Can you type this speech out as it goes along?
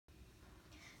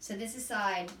So this is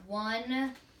side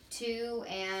 1, 2,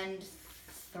 and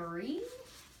 3,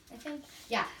 I think.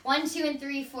 Yeah, 1, 2, and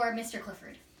 3 for Mr.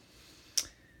 Clifford.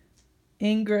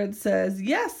 Ingrid says,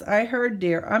 "Yes, I heard,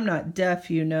 dear. I'm not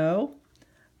deaf, you know.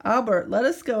 Albert, let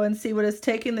us go and see what is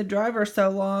taking the driver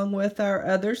so long with our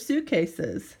other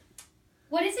suitcases."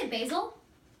 What is it, Basil?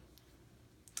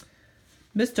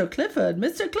 Mr. Clifford,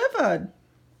 Mr. Clifford.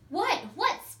 What?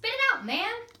 Spit it out,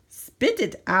 man. Spit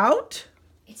it out?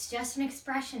 It's just an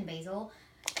expression, Basil.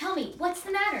 Tell me, what's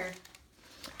the matter?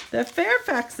 The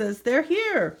Fairfaxes, they're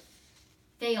here.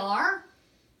 They are?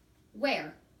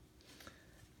 Where?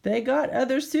 They got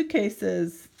other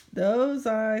suitcases. Those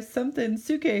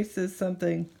suitcases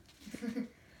something.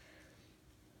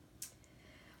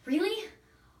 Really?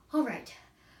 All right.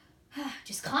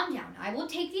 Just calm down. I will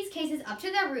take these cases up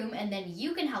to their room and then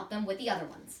you can help them with the other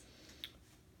ones.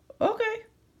 Okay.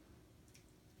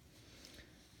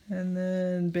 And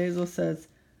then Basil says,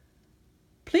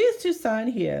 "Please to sign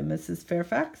here, Mrs.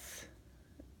 Fairfax."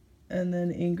 And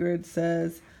then Ingrid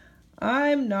says,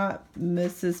 "I'm not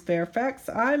Mrs. Fairfax.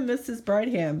 I'm Mrs.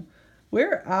 Brightham.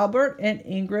 We're Albert and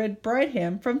Ingrid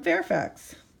Brightham from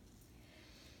Fairfax."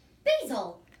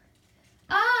 Basil!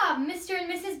 Ah, Mr.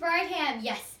 and Mrs. Brightham.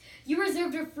 Yes, you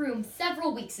reserved a room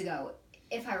several weeks ago,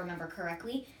 if I remember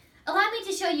correctly. Allow me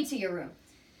to show you to your room.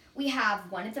 We have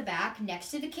one at the back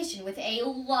next to the kitchen with a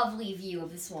lovely view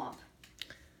of the swamp.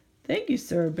 Thank you,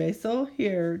 Sir Basil.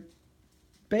 Here,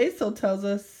 Basil tells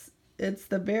us it's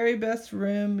the very best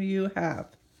room you have.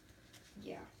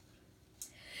 Yeah.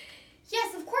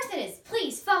 Yes, of course it is.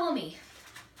 Please, follow me.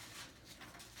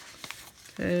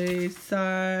 Okay,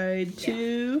 side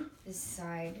 2. This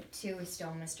side 2 is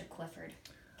still Mr. Clifford.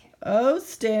 Okay. Oh,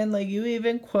 Stanley, you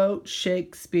even quote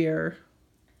Shakespeare.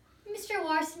 Mr.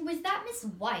 Larson, was that Miss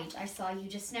White I saw you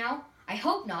just now? I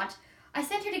hope not. I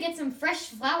sent her to get some fresh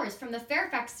flowers from the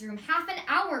Fairfax room half an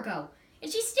hour ago,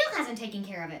 and she still hasn't taken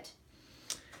care of it.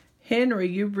 Henry,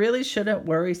 you really shouldn't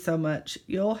worry so much.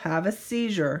 You'll have a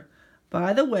seizure.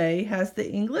 By the way, has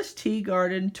the English Tea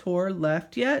Garden tour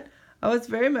left yet? I was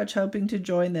very much hoping to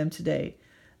join them today.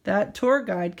 That tour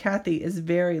guide, Kathy, is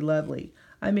very lovely.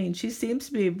 I mean, she seems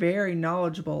to be very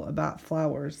knowledgeable about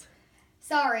flowers.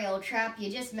 Sorry, old chap,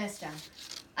 you just missed them.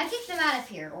 I kicked them out of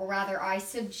here, or rather I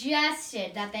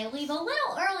suggested that they leave a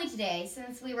little early today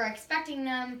since we were expecting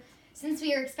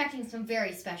some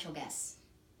very special guests.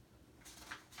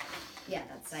 Yeah,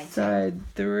 that's side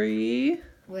 3.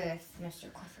 With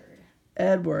Mr. Clifford.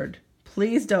 Edward,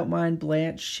 please don't mind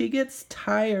Blanche. She gets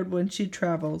tired when she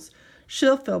travels.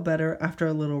 She'll feel better after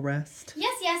a little rest.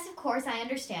 Yes, of course, I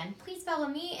understand. Please follow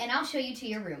me and I'll show you to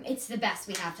your room. It's the best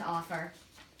we have to offer.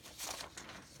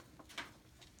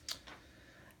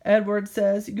 Edward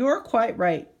says, "You're quite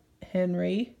right,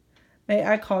 Henry. May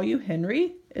I call you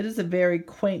Henry? It is a very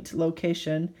quaint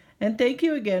location, and thank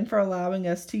you again for allowing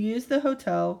us to use the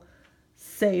hotel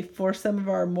safe for some of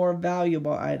our more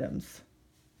valuable items."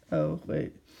 Oh,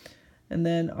 wait. And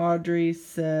then Audrey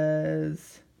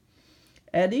says,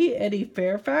 Eddie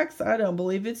Fairfax? I don't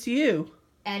believe it's you."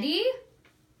 Eddie?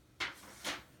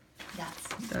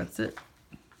 That's it.